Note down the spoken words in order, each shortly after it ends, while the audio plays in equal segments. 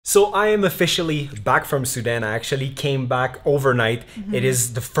So I am officially back from Sudan. I actually came back overnight. It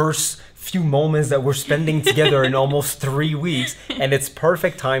is the first few moments that we're spending together in almost 3 weeks, and it's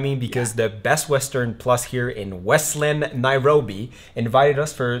perfect timing because the Best Western Plus here in Westlands, Nairobi invited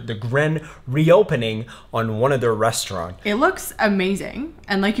us for the grand reopening on one of their restaurants. It looks amazing,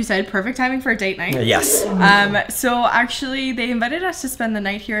 and like you said, perfect timing for a date night. Yes. So actually they invited us to spend the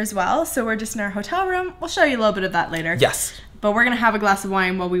night here as well, so we're just in our hotel room. We'll show you a little bit of that later. Yes. But we're gonna have a glass of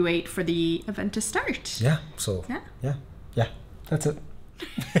wine while we wait for the event to start. Yeah, so yeah, that's it.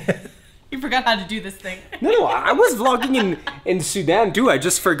 You forgot how to do this thing. No, I was vlogging in Sudan too. I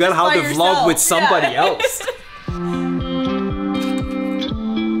just forgot how to vlog with somebody else.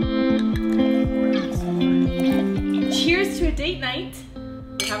 Cheers to a date night.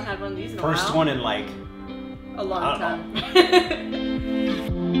 We haven't had one of these in a while. First one in like a long time.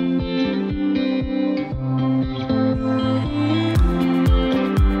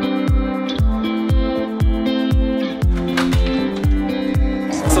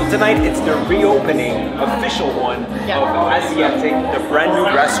 Tonight it's the reopening, official one of Asiatic, the brand new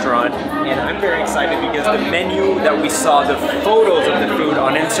restaurant, and I'm very excited because the menu that we saw, the photos of the food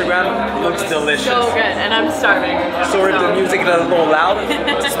on Instagram, looks delicious. So good, and I'm starving. Sorry if the music is a little loud.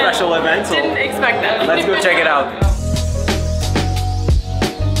 It's a special event, so didn't expect that. Let's go check it out.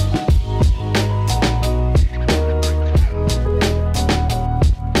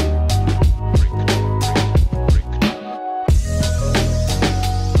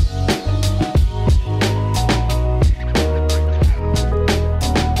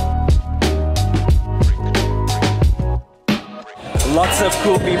 Lots of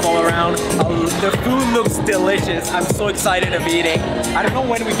cool people around. The food looks delicious. I'm so excited of eating. I don't know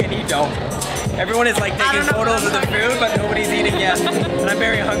when we can eat though. Everyone is like taking photos of the food, but nobody's eating yet. And I'm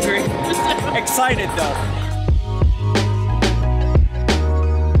very hungry. Excited though.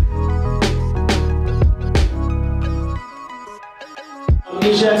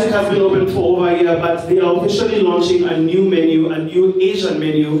 Asiatic has been open for over a year, but they are officially launching a new menu, a new Asian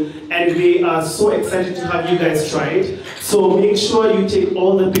menu, and we are so excited to have you guys try it. So make sure you take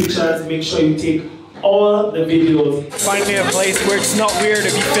all the pictures, make sure you take all the videos. Finally a place where it's not weird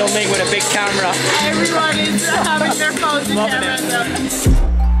to be filming with a big camera. Everyone is having their phones and cameras up.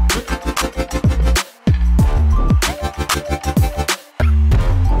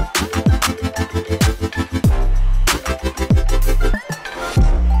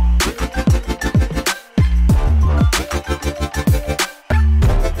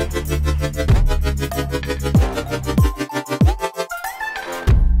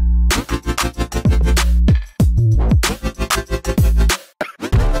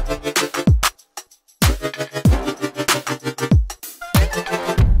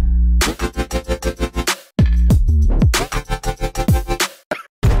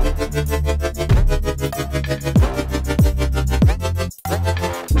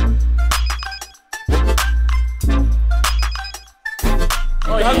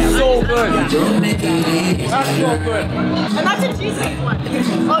 That's so good. That's so good. And that's a cheesecake one.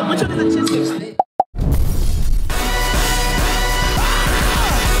 Oh, which one is a cheesecake?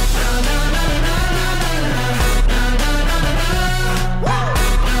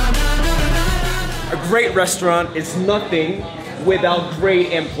 A great restaurant is nothing without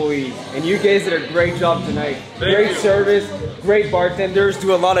great employees, and you guys did a great job tonight. Great service, great bartenders,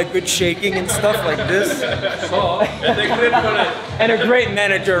 do a lot of good shaking and stuff like this. And a great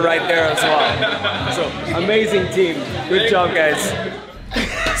manager right there as well. So amazing team. Good job, guys.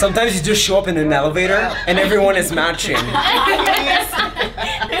 Sometimes you just show up in an elevator and everyone is matching.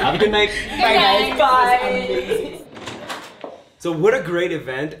 Have a good night. Bye guys. Bye. So what a great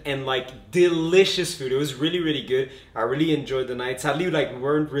event, and like delicious food. It was really good. I really enjoyed the night. Sadly, like we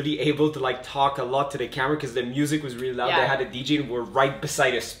weren't really able to like talk a lot to the camera because the music was really loud. They had a DJ and we're right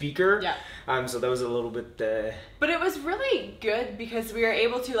beside a speaker. So that was a little bit But it was really good because we were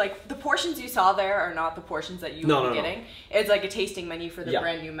able to, like, the portions you saw there are not the portions that you will be getting. It's like a tasting menu for the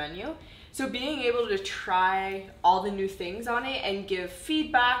brand new menu. So being able to try all the new things on it and give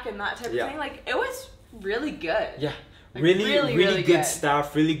feedback and that type of thing, like, it was really good. Like really good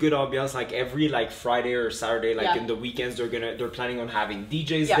staff, really good ambiance. Like every like Friday or Saturday, like in the weekends, they're planning on having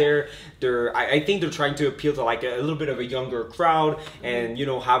DJs there. I think they're trying to appeal to like a little bit of a younger crowd, and you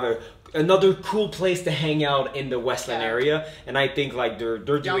know, have another cool place to hang out in the Westland area. And I think like they're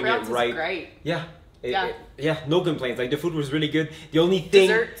doing it right. Great. Yeah, no complaints. Like the food was really good. The only thing,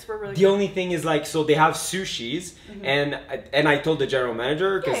 desserts were really the only thing is like, so they have sushis, and I told the general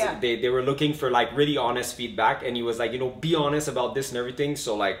manager because they were looking for like really honest feedback, and he was like, you know, be honest about this and everything.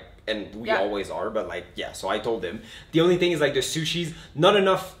 So like, and we always are, but like, yeah. So I told him the only thing is like the sushis, not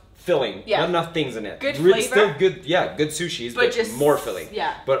enough filling. Yeah. Not enough things in it. Good flavor. Still good, yeah, good sushis, but just more filling.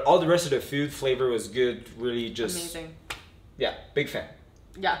 Yeah. But all the rest of the food flavor was good, really just... Amazing. Yeah, big fan.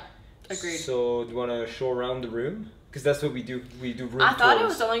 Yeah, agreed. So, do you want to show around the room? Because that's what we do. We do room tours. I thought it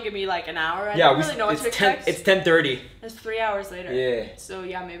was only going to be like an hour. I yeah, didn't really know what to expect. It's 10:30. It's 3 hours later. Yeah. So,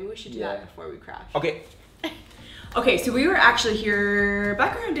 yeah, maybe we should do that before we crash. Okay. Okay, so we were actually here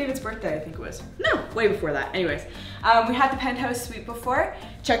back around David's birthday, I think it was. No, way before that. Anyways, we had the penthouse suite before.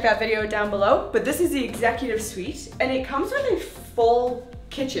 Check that video down below. But this is the executive suite, and it comes with a full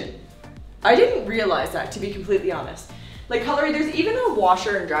kitchen. I didn't realize that, to be completely honest. Like coloring, there's even a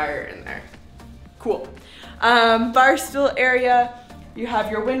washer and dryer in there. Cool. Bar stool area. You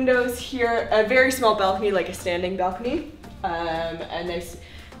have your windows here, a very small balcony, like a standing balcony. A nice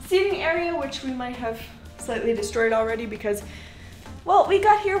seating area, which we might have slightly destroyed already because, well, we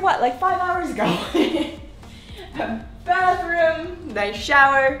got here, what, like 5 hours ago. A bathroom, nice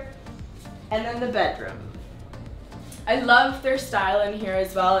shower, and then the bedroom. I love their style in here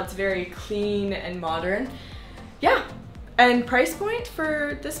as well. It's very clean and modern. Yeah, and price point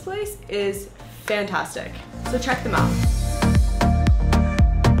for this place is fantastic. So check them out.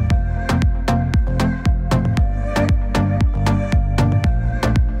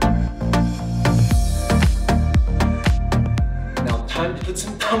 Put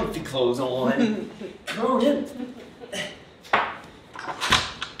some comfy clothes on. Come on in.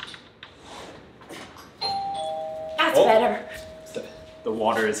 That's better. The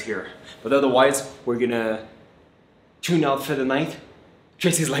water is here. But otherwise, we're gonna tune out for the night.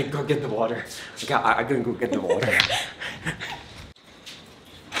 Tracy's like, go get the water. Okay, I'm gonna go get the water.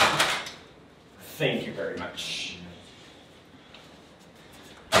 Thank you very much.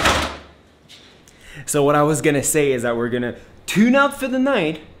 So what I was gonna say is that we're gonna tune out for the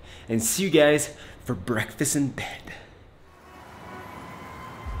night and see you guys for breakfast in bed.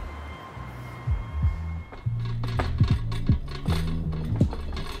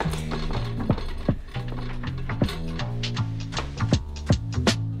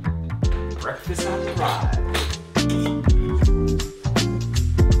 Breakfast on the ride.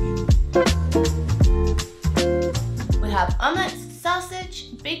 We have omelets,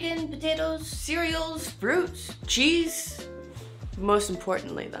 sausage, bacon, potatoes, cereals, fruits, cheese. Most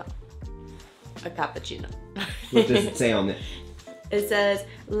importantly though, a cappuccino. What does it say on it? It says,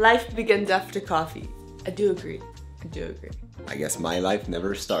 life begins after coffee. I do agree. I do agree. I guess my life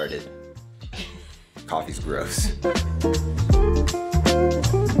never started. Coffee's gross.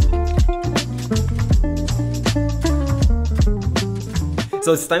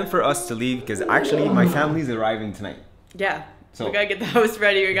 So it's time for us to leave because actually my family's arriving tonight. Yeah. So we gotta get the house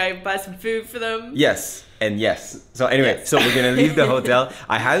ready. We gotta buy some food for them. Yes, and yes. So anyway, so we're gonna leave the hotel.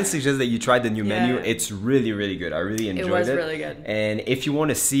 I highly suggest that you try the new menu. It's really, really good. I really enjoyed it. It was really good. And if you want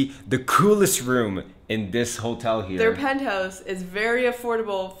to see the coolest room in this hotel here, their penthouse is very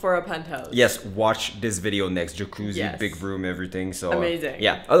affordable for a penthouse. yes, watch this video next. Jacuzzi, big room, everything. So amazing.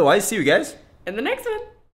 yeah. Otherwise, see you guys in the next one.